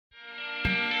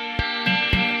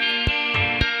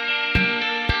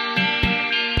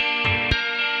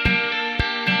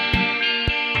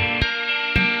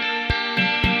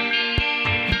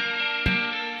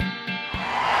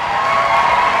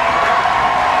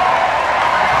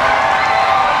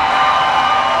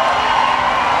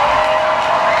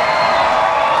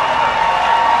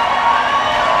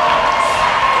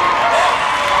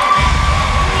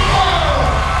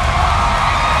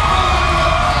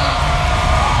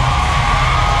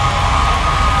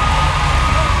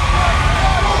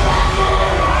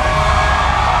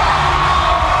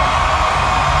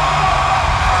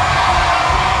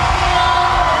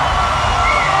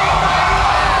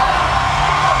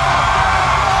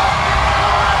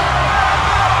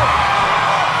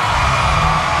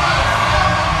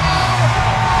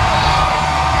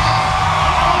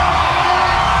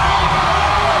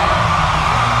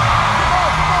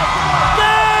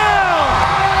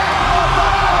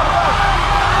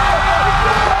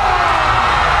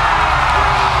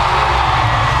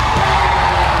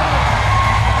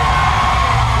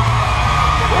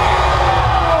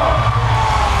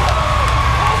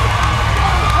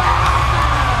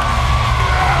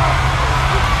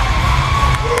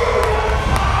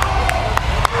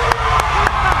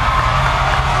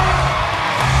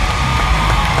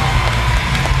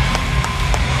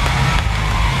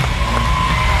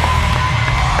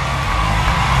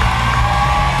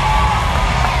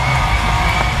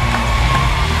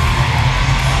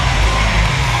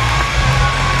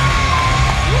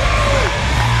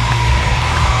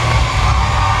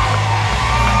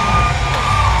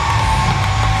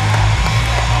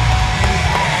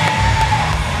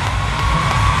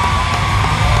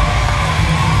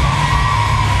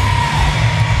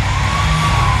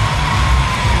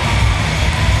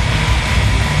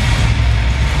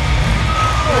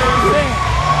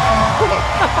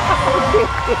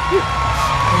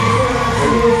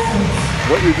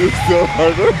What you do still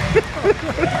harder?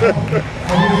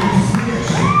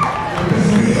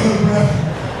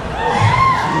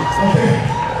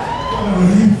 I'm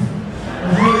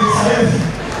really excited.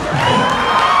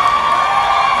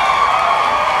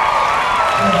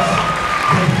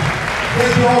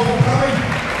 Thank you all for coming.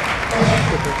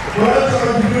 What I'm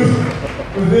trying to do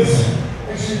with this,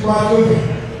 actually might look a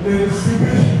little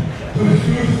stupid to the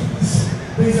truth.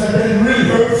 Things like that really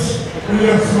hurts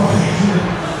my actually.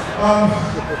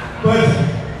 But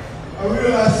I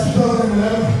realized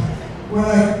 2011 when I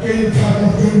gained the title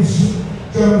of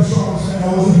German Strongman, I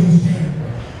wasn't even trained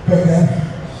back then.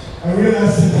 I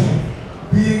realized that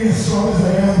being as strong as I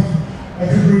am, I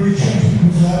could really change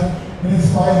people's life and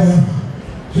inspire them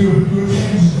to do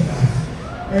changes in their life.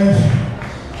 And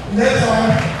in that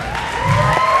time,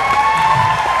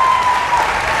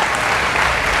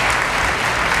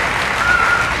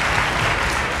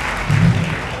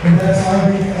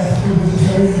 being an ethical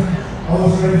vegetarian, I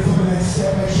was ready for the next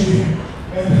step actually,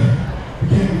 and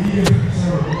became vegan.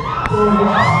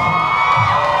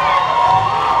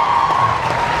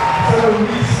 Several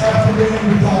weeks after being in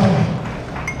Italia.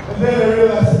 And then I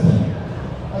realized that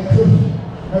I could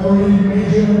have a really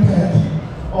major impact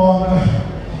on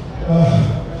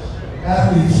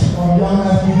athletes, on young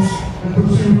athletes that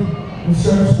pursue in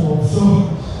certain sports. So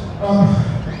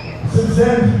since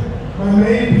then, my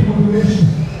main motivation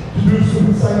to do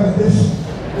something like this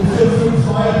is just to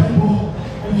inspire people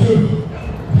and to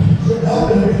help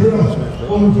them get rid of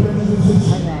all the prejudices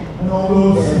and all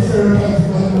those stereotypes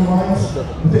that have in their minds. But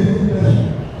they think that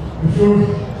if you're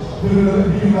living a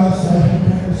vegan lifestyle, you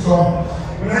can be strong.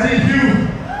 But I need you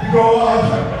to go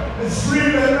out and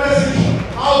scream that message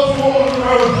out to all the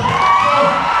world.